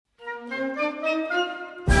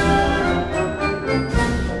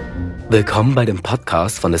Willkommen bei dem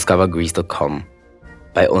Podcast von discovergreece.com.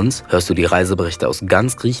 Bei uns hörst du die Reiseberichte aus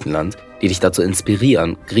ganz Griechenland, die dich dazu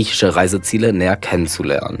inspirieren, griechische Reiseziele näher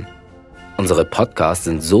kennenzulernen. Unsere Podcasts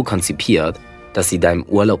sind so konzipiert, dass sie deinem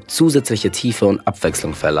Urlaub zusätzliche Tiefe und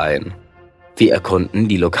Abwechslung verleihen. Wir erkunden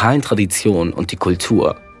die lokalen Traditionen und die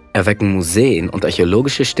Kultur, erwecken Museen und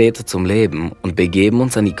archäologische Städte zum Leben und begeben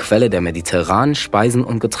uns an die Quelle der mediterranen Speisen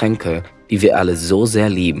und Getränke, die wir alle so sehr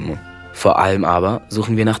lieben. Vor allem aber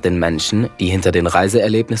suchen wir nach den Menschen, die hinter den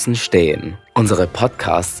Reiseerlebnissen stehen. Unsere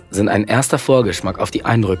Podcasts sind ein erster Vorgeschmack auf die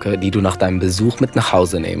Eindrücke, die du nach deinem Besuch mit nach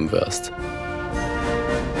Hause nehmen wirst.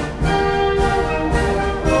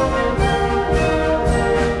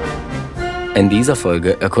 In dieser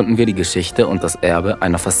Folge erkunden wir die Geschichte und das Erbe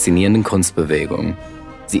einer faszinierenden Kunstbewegung.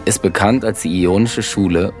 Sie ist bekannt als die Ionische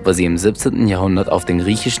Schule, weil sie im 17. Jahrhundert auf den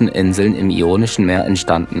griechischen Inseln im Ionischen Meer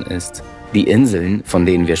entstanden ist. Die Inseln, von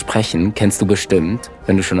denen wir sprechen, kennst du bestimmt,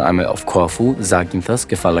 wenn du schon einmal auf Korfu, Zakynthos,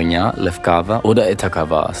 Kefalonia, Lefkava oder Ithaka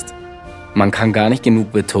warst. Man kann gar nicht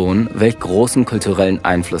genug betonen, welch großen kulturellen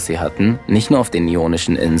Einfluss sie hatten, nicht nur auf den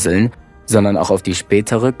Ionischen Inseln, sondern auch auf die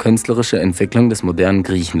spätere künstlerische Entwicklung des modernen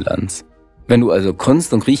Griechenlands. Wenn du also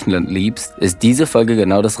Kunst und Griechenland liebst, ist diese Folge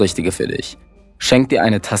genau das Richtige für dich. Schenk dir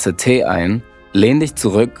eine Tasse Tee ein, lehn dich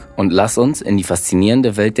zurück und lass uns in die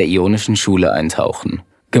faszinierende Welt der Ionischen Schule eintauchen.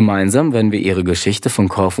 Gemeinsam werden wir ihre Geschichte von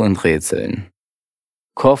Korfu enträtseln.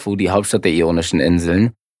 Korfu, die Hauptstadt der Ionischen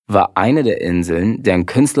Inseln, war eine der Inseln, deren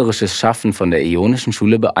künstlerisches Schaffen von der Ionischen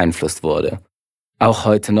Schule beeinflusst wurde. Auch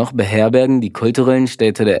heute noch beherbergen die kulturellen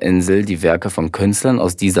Städte der Insel die Werke von Künstlern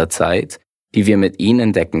aus dieser Zeit, die wir mit ihnen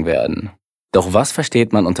entdecken werden. Doch was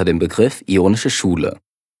versteht man unter dem Begriff Ionische Schule?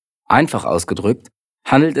 Einfach ausgedrückt,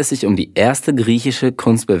 handelt es sich um die erste griechische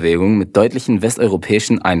Kunstbewegung mit deutlichen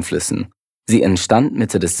westeuropäischen Einflüssen. Sie entstand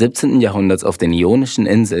Mitte des 17. Jahrhunderts auf den Ionischen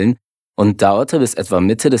Inseln und dauerte bis etwa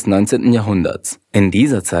Mitte des 19. Jahrhunderts. In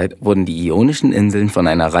dieser Zeit wurden die Ionischen Inseln von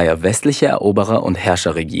einer Reihe westlicher Eroberer und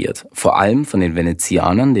Herrscher regiert, vor allem von den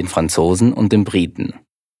Venezianern, den Franzosen und den Briten.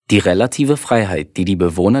 Die relative Freiheit, die die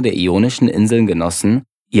Bewohner der Ionischen Inseln genossen,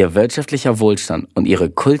 ihr wirtschaftlicher Wohlstand und ihre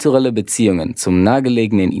kulturelle Beziehungen zum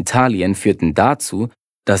nahegelegenen Italien führten dazu,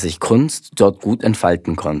 dass sich Kunst dort gut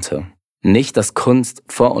entfalten konnte. Nicht, dass Kunst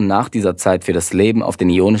vor und nach dieser Zeit für das Leben auf den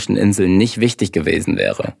Ionischen Inseln nicht wichtig gewesen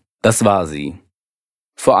wäre. Das war sie.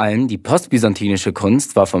 Vor allem die postbyzantinische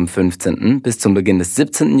Kunst war vom 15. bis zum Beginn des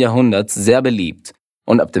 17. Jahrhunderts sehr beliebt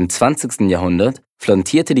und ab dem 20. Jahrhundert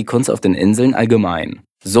florierte die Kunst auf den Inseln allgemein.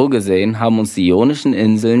 So gesehen haben uns die Ionischen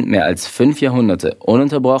Inseln mehr als 5 Jahrhunderte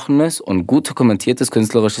ununterbrochenes und gut dokumentiertes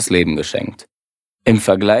künstlerisches Leben geschenkt. Im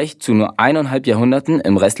Vergleich zu nur 1,5 Jahrhunderten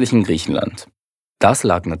im restlichen Griechenland. Das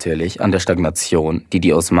lag natürlich an der Stagnation, die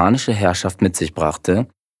die osmanische Herrschaft mit sich brachte,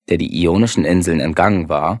 der die Ionischen Inseln entgangen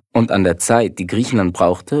war, und an der Zeit, die Griechenland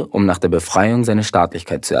brauchte, um nach der Befreiung seine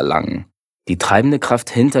Staatlichkeit zu erlangen. Die treibende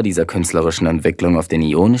Kraft hinter dieser künstlerischen Entwicklung auf den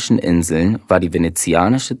Ionischen Inseln war die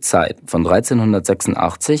venezianische Zeit von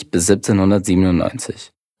 1386 bis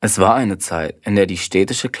 1797. Es war eine Zeit, in der die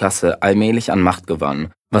städtische Klasse allmählich an Macht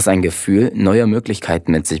gewann, was ein Gefühl neuer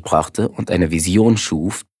Möglichkeiten mit sich brachte und eine Vision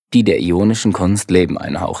schuf, die der ionischen Kunst Leben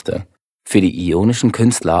einhauchte. Für die ionischen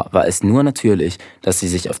Künstler war es nur natürlich, dass sie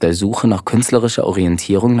sich auf der Suche nach künstlerischer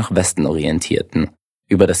Orientierung nach Westen orientierten,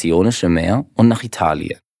 über das Ionische Meer und nach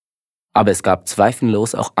Italien. Aber es gab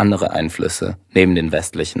zweifellos auch andere Einflüsse, neben den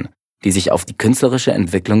westlichen, die sich auf die künstlerische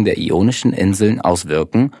Entwicklung der Ionischen Inseln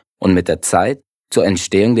auswirken und mit der Zeit zur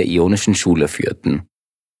Entstehung der Ionischen Schule führten.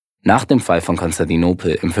 Nach dem Fall von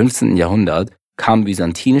Konstantinopel im 15. Jahrhundert kamen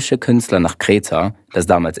byzantinische Künstler nach Kreta, das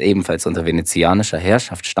damals ebenfalls unter venezianischer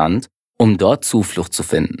Herrschaft stand, um dort Zuflucht zu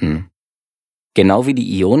finden. Genau wie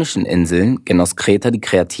die Ionischen Inseln genoss Kreta die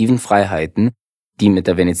kreativen Freiheiten, die mit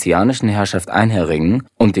der venezianischen Herrschaft einhergingen,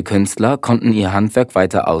 und die Künstler konnten ihr Handwerk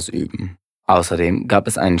weiter ausüben. Außerdem gab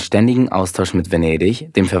es einen ständigen Austausch mit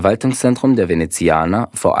Venedig, dem Verwaltungszentrum der Venezianer,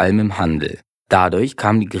 vor allem im Handel. Dadurch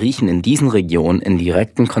kamen die Griechen in diesen Regionen in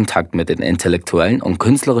direkten Kontakt mit den intellektuellen und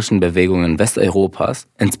künstlerischen Bewegungen Westeuropas,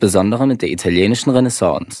 insbesondere mit der italienischen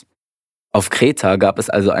Renaissance. Auf Kreta gab es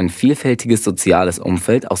also ein vielfältiges soziales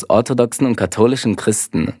Umfeld aus orthodoxen und katholischen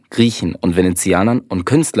Christen, Griechen und Venezianern und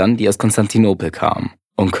Künstlern, die aus Konstantinopel kamen.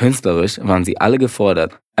 Und künstlerisch waren sie alle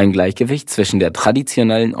gefordert, ein Gleichgewicht zwischen der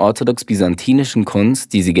traditionellen orthodox-byzantinischen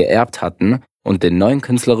Kunst, die sie geerbt hatten, und den neuen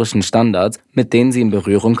künstlerischen Standards, mit denen sie in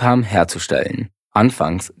Berührung kamen, herzustellen.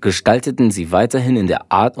 Anfangs gestalteten sie weiterhin in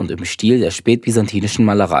der Art und im Stil der spätbyzantinischen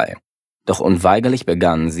Malerei. Doch unweigerlich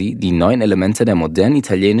begannen sie, die neuen Elemente der modernen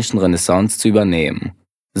italienischen Renaissance zu übernehmen.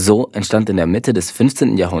 So entstand in der Mitte des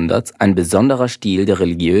 15. Jahrhunderts ein besonderer Stil der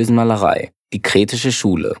religiösen Malerei, die kretische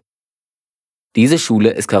Schule. Diese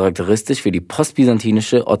Schule ist charakteristisch für die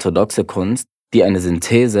postbyzantinische orthodoxe Kunst, die eine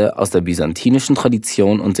Synthese aus der byzantinischen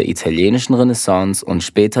Tradition und der italienischen Renaissance und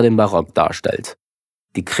später dem Barock darstellt.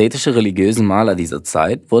 Die kretischen religiösen Maler dieser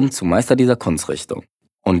Zeit wurden zum Meister dieser Kunstrichtung.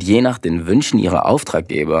 Und je nach den Wünschen ihrer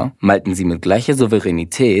Auftraggeber malten sie mit gleicher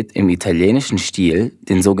Souveränität im italienischen Stil,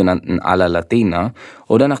 den sogenannten alla Latina,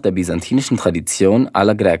 oder nach der byzantinischen Tradition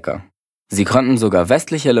alla Greca. Sie konnten sogar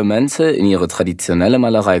westliche Elemente in ihre traditionelle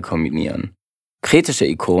Malerei kombinieren. Kretische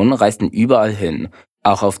Ikonen reisten überall hin,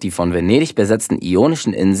 auch auf die von Venedig besetzten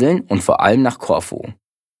Ionischen Inseln und vor allem nach Korfu.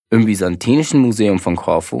 Im Byzantinischen Museum von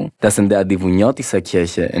Korfu, das in der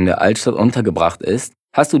Divouniotischer-Kirche in der Altstadt untergebracht ist,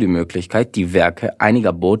 hast du die Möglichkeit, die Werke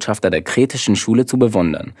einiger Botschafter der kretischen Schule zu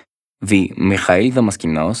bewundern, wie Michail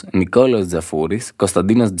Damaskinos, Nikolaos Zaforis,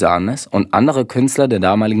 Konstantinos Giannis und andere Künstler der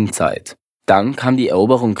damaligen Zeit. Dann kam die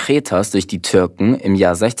Eroberung Kretas durch die Türken im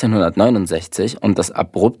Jahr 1669 und das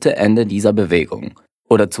abrupte Ende dieser Bewegung.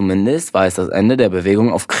 Oder zumindest war es das Ende der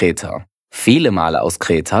Bewegung auf Kreta. Viele Maler aus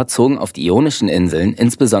Kreta zogen auf die Ionischen Inseln,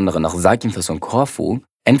 insbesondere nach Zakynthos und Korfu,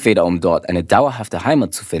 entweder um dort eine dauerhafte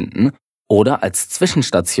Heimat zu finden oder als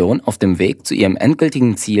Zwischenstation auf dem Weg zu ihrem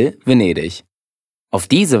endgültigen Ziel, Venedig. Auf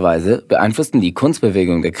diese Weise beeinflussten die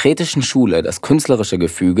Kunstbewegung der kretischen Schule das künstlerische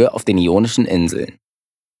Gefüge auf den Ionischen Inseln.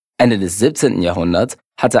 Ende des 17. Jahrhunderts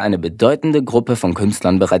hatte eine bedeutende Gruppe von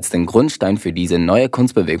Künstlern bereits den Grundstein für diese neue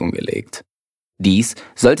Kunstbewegung gelegt. Dies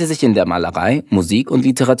sollte sich in der Malerei, Musik und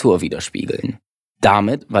Literatur widerspiegeln.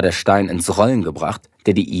 Damit war der Stein ins Rollen gebracht,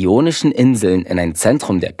 der die Ionischen Inseln in ein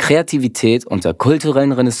Zentrum der Kreativität und der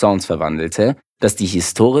kulturellen Renaissance verwandelte, das die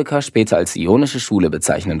Historiker später als Ionische Schule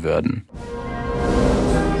bezeichnen würden.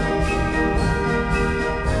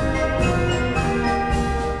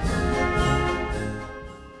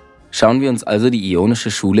 Schauen wir uns also die Ionische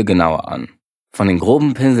Schule genauer an. Von den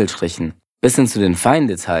groben Pinselstrichen bis hin zu den feinen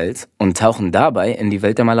Details und tauchen dabei in die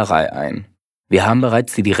Welt der Malerei ein. Wir haben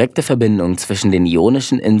bereits die direkte Verbindung zwischen den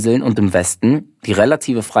Ionischen Inseln und dem Westen, die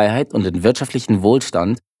relative Freiheit und den wirtschaftlichen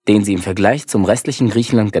Wohlstand, den sie im Vergleich zum restlichen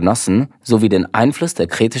Griechenland genossen, sowie den Einfluss der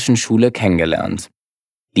kretischen Schule kennengelernt.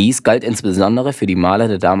 Dies galt insbesondere für die Maler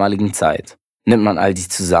der damaligen Zeit. Nimmt man all dies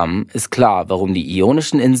zusammen, ist klar, warum die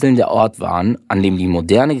Ionischen Inseln der Ort waren, an dem die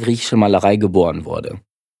moderne griechische Malerei geboren wurde.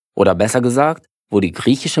 Oder besser gesagt, wo die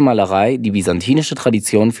griechische Malerei die byzantinische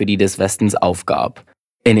Tradition für die des Westens aufgab.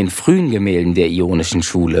 In den frühen Gemälden der Ionischen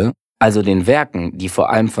Schule, also den Werken, die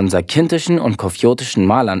vor allem von sakinthischen und kophiotischen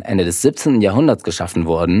Malern Ende des 17. Jahrhunderts geschaffen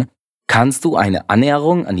wurden, kannst du eine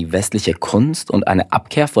Annäherung an die westliche Kunst und eine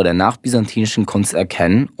Abkehr vor der nachbyzantinischen Kunst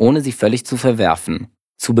erkennen, ohne sie völlig zu verwerfen.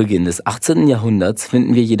 Zu Beginn des 18. Jahrhunderts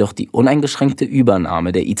finden wir jedoch die uneingeschränkte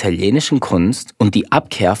Übernahme der italienischen Kunst und die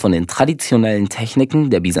Abkehr von den traditionellen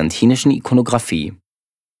Techniken der byzantinischen Ikonographie.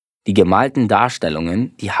 Die gemalten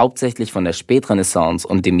Darstellungen, die hauptsächlich von der Spätrenaissance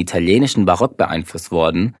und dem italienischen Barock beeinflusst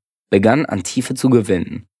wurden, begannen an Tiefe zu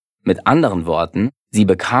gewinnen. Mit anderen Worten, sie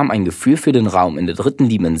bekamen ein Gefühl für den Raum in der dritten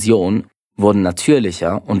Dimension, wurden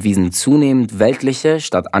natürlicher und wiesen zunehmend weltliche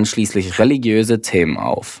statt anschließend religiöse Themen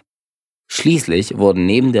auf. Schließlich wurden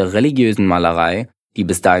neben der religiösen Malerei, die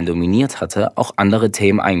bis dahin dominiert hatte, auch andere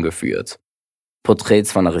Themen eingeführt.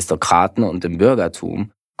 Porträts von Aristokraten und dem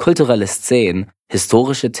Bürgertum, kulturelle Szenen,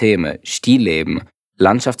 historische Themen, Stillleben,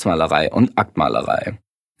 Landschaftsmalerei und Aktmalerei.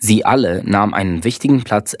 Sie alle nahmen einen wichtigen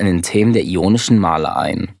Platz in den Themen der ionischen Maler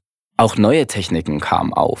ein. Auch neue Techniken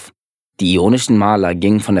kamen auf. Die ionischen Maler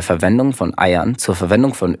gingen von der Verwendung von Eiern zur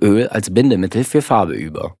Verwendung von Öl als Bindemittel für Farbe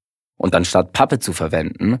über. Und anstatt Pappe zu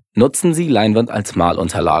verwenden, nutzen sie Leinwand als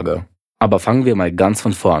Malunterlage. Aber fangen wir mal ganz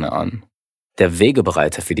von vorne an. Der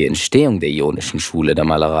Wegebereiter für die Entstehung der Ionischen Schule der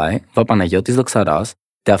Malerei war Panayotis Doxaras,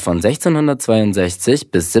 der von 1662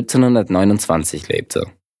 bis 1729 lebte.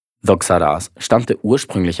 Doxaras stammte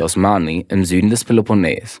ursprünglich aus Mani im Süden des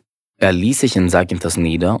Peloponnes. Er ließ sich in Zakynthos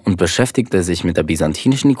nieder und beschäftigte sich mit der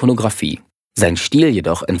byzantinischen Ikonographie. Sein Stil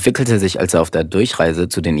jedoch entwickelte sich, als er auf der Durchreise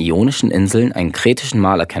zu den Ionischen Inseln einen kretischen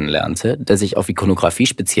Maler kennenlernte, der sich auf Ikonographie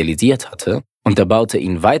spezialisiert hatte, und er baute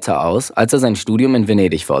ihn weiter aus, als er sein Studium in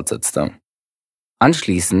Venedig fortsetzte.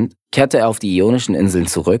 Anschließend kehrte er auf die Ionischen Inseln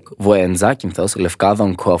zurück, wo er in Zakynthos, Lefkada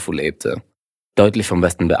und Korfu lebte. Deutlich vom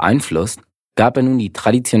Westen beeinflusst, gab er nun die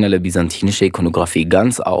traditionelle byzantinische Ikonographie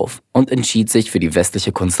ganz auf und entschied sich für die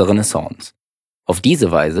westliche Kunst der Renaissance. Auf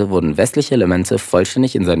diese Weise wurden westliche Elemente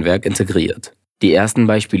vollständig in sein Werk integriert. Die ersten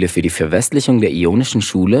Beispiele für die Verwestlichung der Ionischen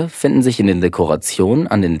Schule finden sich in den Dekorationen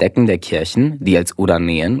an den Decken der Kirchen, die als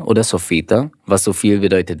Uranien oder Sopheta, was so viel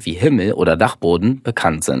bedeutet wie Himmel oder Dachboden,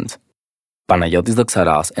 bekannt sind. Panayotis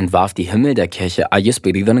Doxaras entwarf die Himmel der Kirche Aios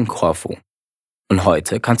Peridon in Korfu. Und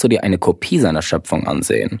heute kannst du dir eine Kopie seiner Schöpfung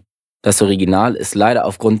ansehen. Das Original ist leider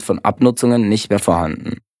aufgrund von Abnutzungen nicht mehr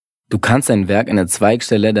vorhanden. Du kannst sein Werk in der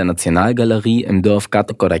Zweigstelle der Nationalgalerie im Dorf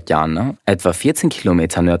Kato-Korakiana, etwa 14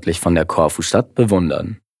 Kilometer nördlich von der Korfu-Stadt,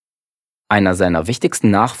 bewundern. Einer seiner wichtigsten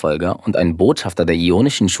Nachfolger und ein Botschafter der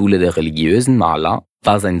Ionischen Schule der religiösen Maler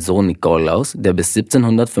war sein Sohn Nikolaus, der bis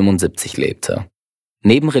 1775 lebte.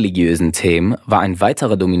 Neben religiösen Themen war ein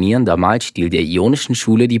weiterer dominierender Malstil der Ionischen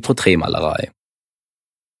Schule die Porträtmalerei.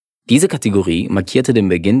 Diese Kategorie markierte den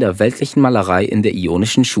Beginn der weltlichen Malerei in der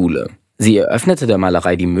Ionischen Schule. Sie eröffnete der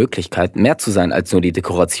Malerei die Möglichkeit, mehr zu sein als nur die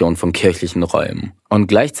Dekoration von kirchlichen Räumen. Und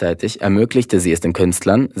gleichzeitig ermöglichte sie es den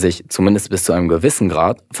Künstlern, sich, zumindest bis zu einem gewissen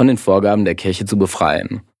Grad, von den Vorgaben der Kirche zu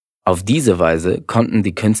befreien. Auf diese Weise konnten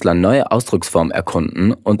die Künstler neue Ausdrucksformen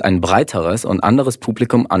erkunden und ein breiteres und anderes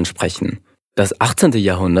Publikum ansprechen. Das 18.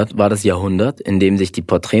 Jahrhundert war das Jahrhundert, in dem sich die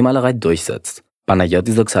Porträtmalerei durchsetzt.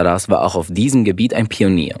 Panayotis Doxaras war auch auf diesem Gebiet ein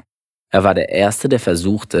Pionier. Er war der Erste, der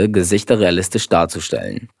versuchte, Gesichter realistisch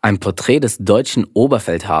darzustellen. Ein Porträt des deutschen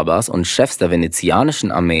Oberfeldhabers und Chefs der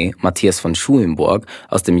venezianischen Armee, Matthias von Schulenburg,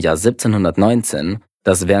 aus dem Jahr 1719,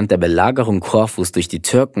 das während der Belagerung Korfus durch die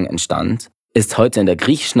Türken entstand, ist heute in der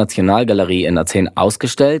Griechischen Nationalgalerie in Athen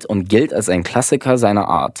ausgestellt und gilt als ein Klassiker seiner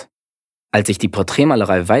Art. Als sich die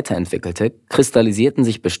Porträtmalerei weiterentwickelte, kristallisierten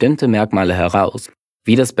sich bestimmte Merkmale heraus,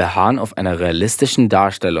 wie das Beharren auf einer realistischen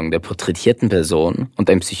Darstellung der porträtierten Person und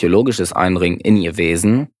ein psychologisches Einringen in ihr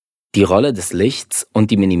Wesen, die Rolle des Lichts und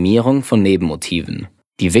die Minimierung von Nebenmotiven.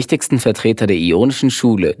 Die wichtigsten Vertreter der Ionischen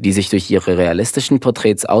Schule, die sich durch ihre realistischen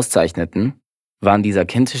Porträts auszeichneten, waren die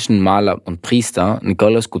sakintischen Maler und Priester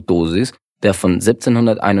Nikolaos Koutouzis, der von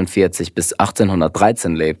 1741 bis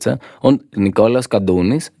 1813 lebte, und Nikolaos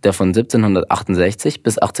Kadounis, der von 1768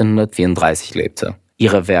 bis 1834 lebte.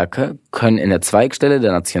 Ihre Werke können in der Zweigstelle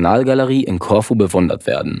der Nationalgalerie in Korfu bewundert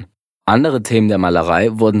werden. Andere Themen der Malerei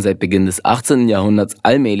wurden seit Beginn des 18. Jahrhunderts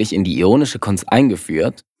allmählich in die ionische Kunst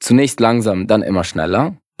eingeführt, zunächst langsam, dann immer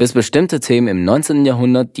schneller, bis bestimmte Themen im 19.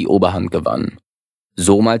 Jahrhundert die Oberhand gewannen.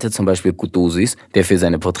 So malte zum Beispiel Koutouzis, der für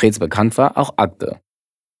seine Porträts bekannt war, auch Akte.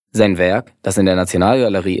 Sein Werk, das in der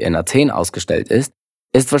Nationalgalerie in Athen ausgestellt ist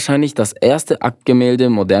wahrscheinlich das erste Aktgemälde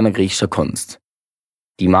moderner griechischer Kunst.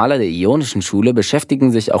 Die Maler der Ionischen Schule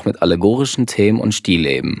beschäftigen sich auch mit allegorischen Themen und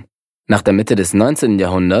Stillleben. Nach der Mitte des 19.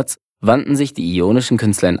 Jahrhunderts wandten sich die ionischen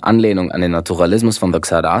Künstler in Anlehnung an den Naturalismus von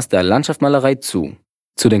Doxaras der Landschaftsmalerei zu.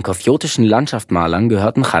 Zu den korfiotischen Landschaftsmalern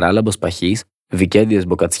gehörten Charalabos Pachis, Vikedios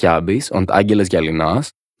Bokatsiabis und Agiles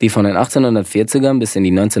Gallinas, die von den 1840ern bis in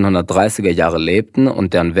die 1930er Jahre lebten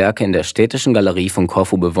und deren Werke in der Städtischen Galerie von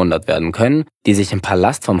Korfu bewundert werden können, die sich im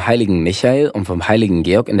Palast vom Heiligen Michael und vom Heiligen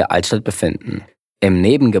Georg in der Altstadt befinden. Im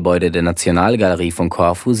Nebengebäude der Nationalgalerie von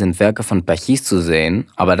Korfu sind Werke von Pachis zu sehen,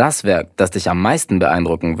 aber das Werk, das dich am meisten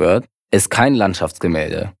beeindrucken wird, ist kein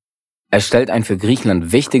Landschaftsgemälde. Es stellt ein für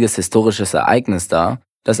Griechenland wichtiges historisches Ereignis dar,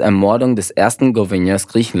 das Ermordung des ersten Gouverneurs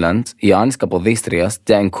Griechenlands, Ioannis Kapodistrias,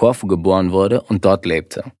 der in Korfu geboren wurde und dort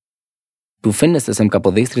lebte. Du findest es im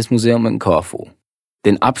Kapodistrias Museum in Korfu.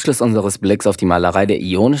 Den Abschluss unseres Blicks auf die Malerei der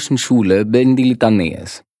Ionischen Schule bilden die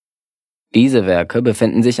Litanees. Diese Werke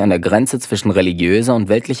befinden sich an der Grenze zwischen religiöser und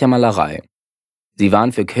weltlicher Malerei. Sie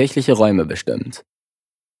waren für kirchliche Räume bestimmt.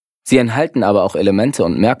 Sie enthalten aber auch Elemente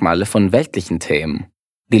und Merkmale von weltlichen Themen.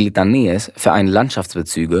 Die Litanees vereinen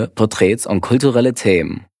Landschaftsbezüge, Porträts und kulturelle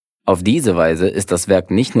Themen. Auf diese Weise ist das Werk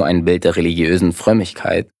nicht nur ein Bild der religiösen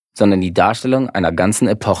Frömmigkeit, sondern die Darstellung einer ganzen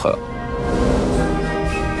Epoche.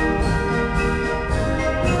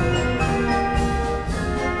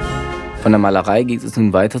 Von der Malerei geht es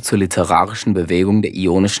nun weiter zur literarischen Bewegung der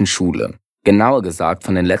Ionischen Schule. Genauer gesagt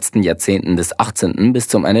von den letzten Jahrzehnten des 18. bis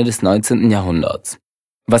zum Ende des 19. Jahrhunderts.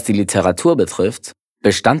 Was die Literatur betrifft,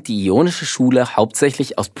 bestand die Ionische Schule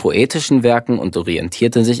hauptsächlich aus poetischen Werken und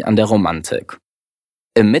orientierte sich an der Romantik.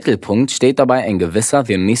 Im Mittelpunkt steht dabei ein gewisser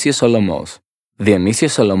Dionysios Solomos.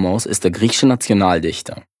 Dionysios Solomos ist der griechische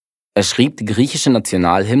Nationaldichter. Er schrieb die griechische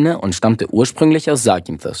Nationalhymne und stammte ursprünglich aus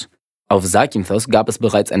Zakynthos. Auf Zakynthos gab es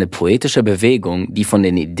bereits eine poetische Bewegung, die von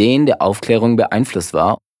den Ideen der Aufklärung beeinflusst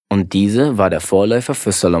war, und diese war der Vorläufer für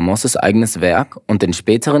Solomos' eigenes Werk und den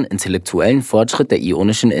späteren intellektuellen Fortschritt der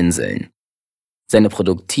Ionischen Inseln. Seine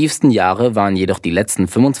produktivsten Jahre waren jedoch die letzten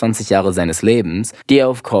 25 Jahre seines Lebens, die er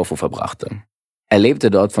auf Korfu verbrachte. Er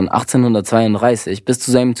lebte dort von 1832 bis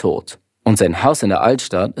zu seinem Tod, und sein Haus in der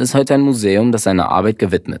Altstadt ist heute ein Museum, das seiner Arbeit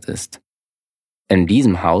gewidmet ist. In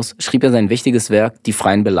diesem Haus schrieb er sein wichtiges Werk Die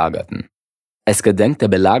freien Belagerten. Es gedenkt der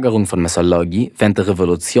Belagerung von Messaloghi während der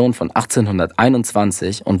Revolution von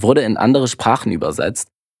 1821 und wurde in andere Sprachen übersetzt,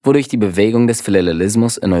 wodurch die Bewegung des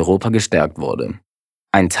Philhellenismus in Europa gestärkt wurde.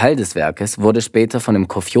 Ein Teil des Werkes wurde später von dem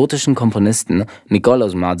korfiotischen Komponisten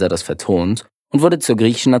Nikolaos Marzaros vertont und wurde zur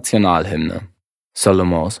griechischen Nationalhymne.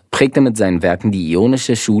 Solomos prägte mit seinen Werken die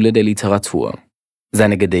Ionische Schule der Literatur.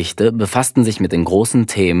 Seine Gedichte befassten sich mit den großen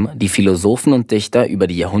Themen, die Philosophen und Dichter über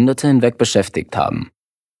die Jahrhunderte hinweg beschäftigt haben.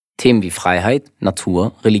 Themen wie Freiheit,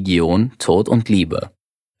 Natur, Religion, Tod und Liebe.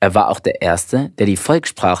 Er war auch der Erste, der die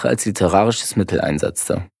Volkssprache als literarisches Mittel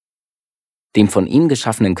einsetzte. Dem von ihm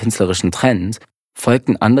geschaffenen künstlerischen Trend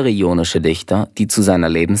folgten andere ionische Dichter, die zu seiner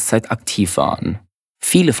Lebenszeit aktiv waren.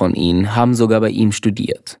 Viele von ihnen haben sogar bei ihm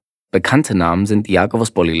studiert. Bekannte Namen sind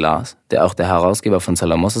Iakovos Polilas, der auch der Herausgeber von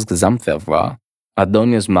Salomos' Gesamtwerk war,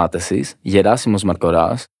 Adonios Matesis, Gerasimos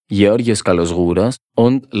Markoras, Georgios Kalosroudas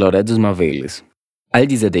und Loretos Mavelis. All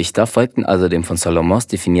diese Dichter folgten also dem von Salomos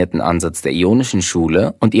definierten Ansatz der Ionischen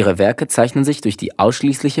Schule und ihre Werke zeichnen sich durch die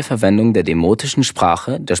ausschließliche Verwendung der demotischen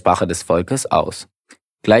Sprache, der Sprache des Volkes, aus.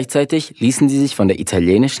 Gleichzeitig ließen sie sich von der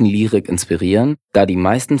italienischen Lyrik inspirieren, da die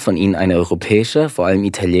meisten von ihnen eine europäische, vor allem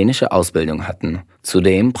italienische Ausbildung hatten.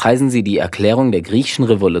 Zudem preisen sie die Erklärung der griechischen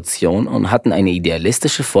Revolution und hatten eine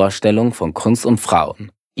idealistische Vorstellung von Kunst und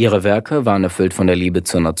Frauen. Ihre Werke waren erfüllt von der Liebe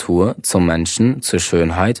zur Natur, zum Menschen, zur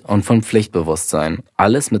Schönheit und von Pflichtbewusstsein,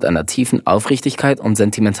 alles mit einer tiefen Aufrichtigkeit und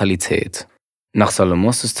Sentimentalität. Nach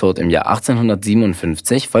Salomos' Tod im Jahr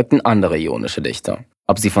 1857 folgten andere ionische Dichter,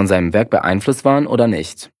 ob sie von seinem Werk beeinflusst waren oder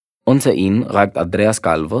nicht. Unter ihnen ragt Andreas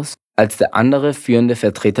Kalvos als der andere führende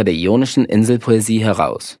Vertreter der ionischen Inselpoesie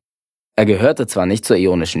heraus. Er gehörte zwar nicht zur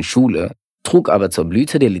Ionischen Schule, trug aber zur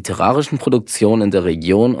Blüte der literarischen Produktion in der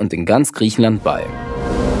Region und in ganz Griechenland bei.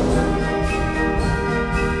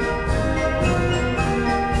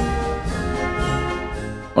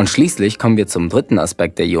 Und schließlich kommen wir zum dritten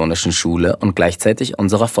Aspekt der Ionischen Schule und gleichzeitig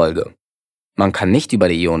unserer Folge. Man kann nicht über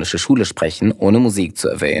die Ionische Schule sprechen, ohne Musik zu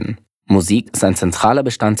erwähnen. Musik ist ein zentraler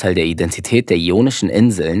Bestandteil der Identität der Ionischen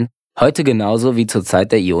Inseln, heute genauso wie zur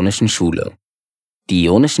Zeit der Ionischen Schule. Die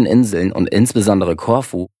Ionischen Inseln und insbesondere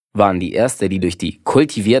Korfu waren die erste, die durch die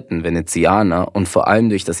kultivierten Venezianer und vor allem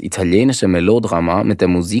durch das italienische Melodrama mit der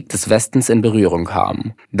Musik des Westens in Berührung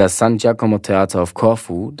kamen. Das San Giacomo Theater auf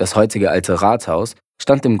Korfu, das heutige Alte Rathaus,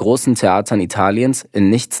 stand den großen Theatern Italiens in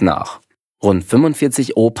nichts nach. Rund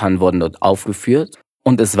 45 Opern wurden dort aufgeführt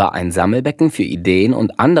und es war ein Sammelbecken für Ideen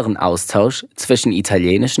und anderen Austausch zwischen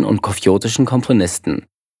italienischen und korfutischen Komponisten.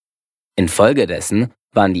 Infolgedessen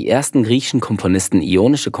waren die ersten griechischen Komponisten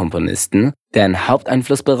ionische Komponisten, deren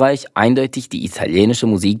Haupteinflussbereich eindeutig die italienische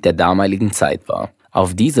Musik der damaligen Zeit war.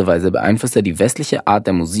 Auf diese Weise beeinflusste die westliche Art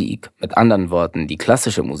der Musik, mit anderen Worten die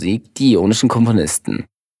klassische Musik, die ionischen Komponisten.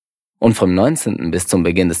 Und vom 19. bis zum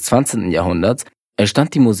Beginn des 20. Jahrhunderts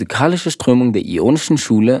entstand die musikalische Strömung der Ionischen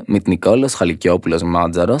Schule mit Nikolaos Chalikiopoulos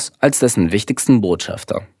Marzaros als dessen wichtigsten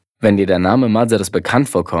Botschafter. Wenn dir der Name Marzaros bekannt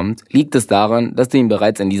vorkommt, liegt es daran, dass du ihn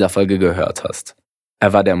bereits in dieser Folge gehört hast.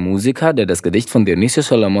 Er war der Musiker, der das Gedicht von Dionysios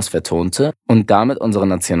Solomos vertonte und damit unsere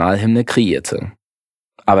Nationalhymne kreierte.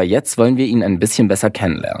 Aber jetzt wollen wir ihn ein bisschen besser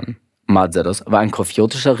kennenlernen. Marzaros war ein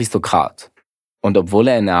korfutischer Aristokrat. Und obwohl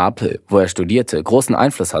er in Neapel, wo er studierte, großen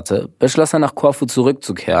Einfluss hatte, beschloss er nach Korfu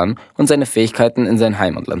zurückzukehren und seine Fähigkeiten in sein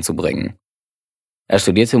Heimatland zu bringen. Er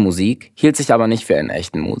studierte Musik, hielt sich aber nicht für einen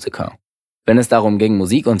echten Musiker. Wenn es darum ging,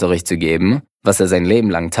 Musikunterricht zu geben, was er sein Leben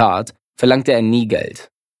lang tat, verlangte er nie Geld.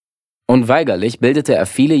 Unweigerlich bildete er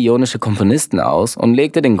viele ionische Komponisten aus und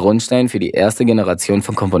legte den Grundstein für die erste Generation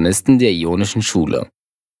von Komponisten der Ionischen Schule.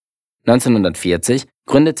 1940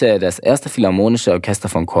 gründete er das erste Philharmonische Orchester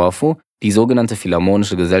von Korfu, die sogenannte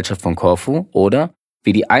Philharmonische Gesellschaft von Korfu oder,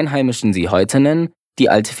 wie die Einheimischen sie heute nennen, die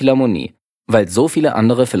Alte Philharmonie, weil so viele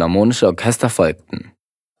andere philharmonische Orchester folgten.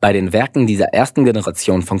 Bei den Werken dieser ersten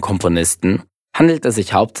Generation von Komponisten handelt es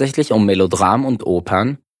sich hauptsächlich um Melodramen und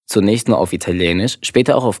Opern, zunächst nur auf Italienisch,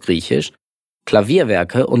 später auch auf Griechisch,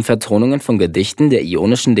 Klavierwerke und Vertonungen von Gedichten der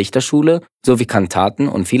Ionischen Dichterschule sowie Kantaten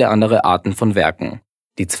und viele andere Arten von Werken.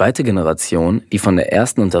 Die zweite Generation, die von der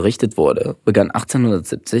ersten unterrichtet wurde, begann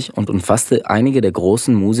 1870 und umfasste einige der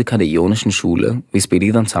großen Musiker der Ionischen Schule, wie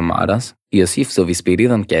Spiridon Samaras, Iosif sowie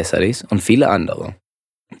Spiridon Kesaris und viele andere.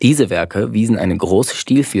 Diese Werke wiesen eine große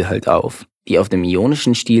Stilvielfalt auf, die auf dem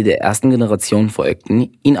ionischen Stil der ersten Generation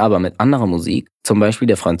folgten, ihn aber mit anderer Musik, zum Beispiel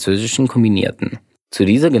der französischen, kombinierten. Zu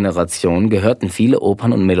dieser Generation gehörten viele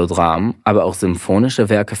Opern und Melodramen, aber auch symphonische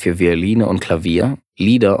Werke für Violine und Klavier,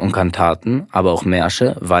 Lieder und Kantaten, aber auch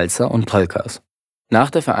Märsche, Walzer und Polkas. Nach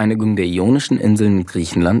der Vereinigung der Ionischen Inseln mit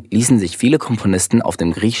Griechenland ließen sich viele Komponisten auf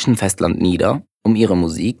dem griechischen Festland nieder, um ihre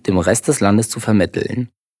Musik dem Rest des Landes zu vermitteln.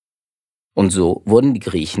 Und so wurden die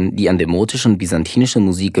Griechen, die an demotische und byzantinische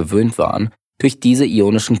Musik gewöhnt waren, durch diese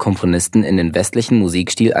ionischen Komponisten in den westlichen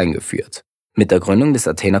Musikstil eingeführt. Mit der Gründung des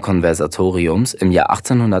Athener Konservatoriums im Jahr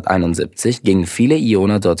 1871 gingen viele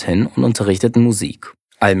Ioner dorthin und unterrichteten Musik.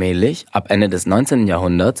 Allmählich, ab Ende des 19.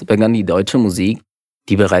 Jahrhunderts, begann die deutsche Musik,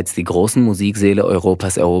 die bereits die großen Musiksäle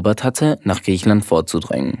Europas erobert hatte, nach Griechenland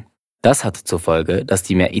vorzudringen. Das hatte zur Folge, dass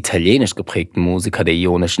die mehr italienisch geprägten Musiker der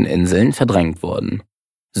Ionischen Inseln verdrängt wurden.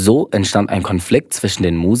 So entstand ein Konflikt zwischen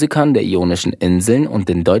den Musikern der Ionischen Inseln und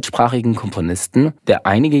den deutschsprachigen Komponisten, der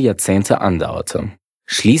einige Jahrzehnte andauerte.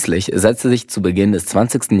 Schließlich setzte sich zu Beginn des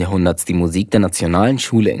 20. Jahrhunderts die Musik der nationalen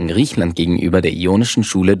Schule in Griechenland gegenüber der Ionischen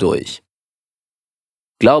Schule durch.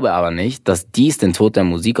 Glaube aber nicht, dass dies den Tod der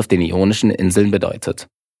Musik auf den Ionischen Inseln bedeutet.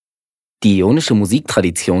 Die ionische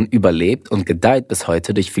Musiktradition überlebt und gedeiht bis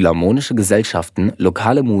heute durch philharmonische Gesellschaften,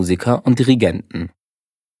 lokale Musiker und Dirigenten.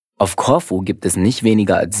 Auf Korfu gibt es nicht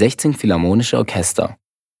weniger als 16 philharmonische Orchester.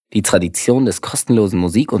 Die Tradition des kostenlosen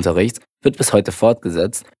Musikunterrichts wird bis heute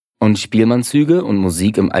fortgesetzt und Spielmannszüge und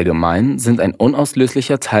Musik im Allgemeinen sind ein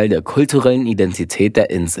unauslöschlicher Teil der kulturellen Identität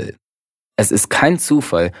der Insel. Es ist kein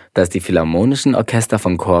Zufall, dass die philharmonischen Orchester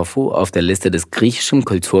von Korfu auf der Liste des griechischen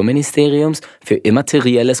Kulturministeriums für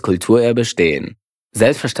immaterielles Kulturerbe stehen.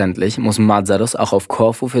 Selbstverständlich muss Mazaros auch auf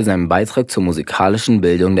Korfu für seinen Beitrag zur musikalischen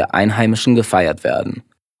Bildung der Einheimischen gefeiert werden.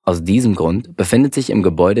 Aus diesem Grund befindet sich im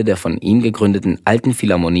Gebäude der von ihm gegründeten Alten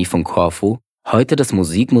Philharmonie von Korfu heute das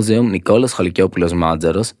Musikmuseum Nikolaos Chalkiopoulos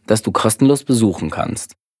Mazaros, das du kostenlos besuchen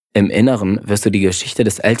kannst. Im Inneren wirst du die Geschichte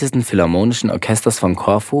des ältesten philharmonischen Orchesters von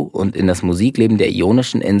Korfu und in das Musikleben der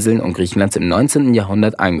Ionischen Inseln und Griechenlands im 19.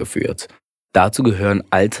 Jahrhundert eingeführt. Dazu gehören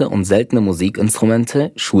alte und seltene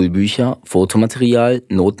Musikinstrumente, Schulbücher, Fotomaterial,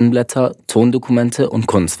 Notenblätter, Tondokumente und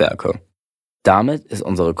Kunstwerke. Damit ist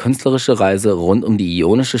unsere künstlerische Reise rund um die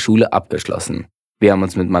Ionische Schule abgeschlossen. Wir haben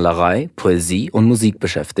uns mit Malerei, Poesie und Musik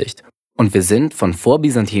beschäftigt. Und wir sind von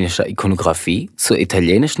vorbyzantinischer Ikonographie zur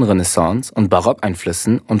italienischen Renaissance und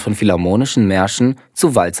Barockeinflüssen und von philharmonischen Märschen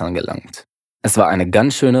zu Walzern gelangt. Es war eine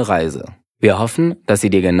ganz schöne Reise. Wir hoffen, dass sie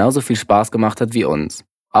dir genauso viel Spaß gemacht hat wie uns.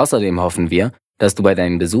 Außerdem hoffen wir, dass du bei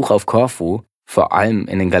deinem Besuch auf Korfu, vor allem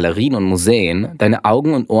in den Galerien und Museen, deine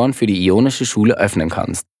Augen und Ohren für die Ionische Schule öffnen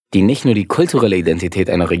kannst, die nicht nur die kulturelle Identität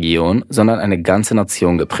einer Region, sondern eine ganze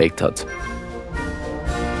Nation geprägt hat.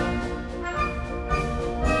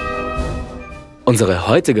 Unsere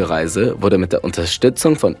heutige Reise wurde mit der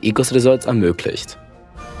Unterstützung von Ecos Resorts ermöglicht.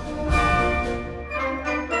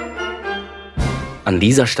 An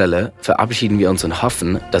dieser Stelle verabschieden wir uns und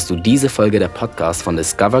hoffen, dass du diese Folge der Podcast von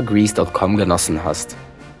discovergreece.com genossen hast.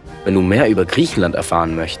 Wenn du mehr über Griechenland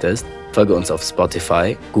erfahren möchtest, folge uns auf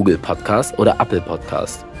Spotify, Google Podcast oder Apple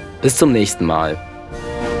Podcast. Bis zum nächsten Mal.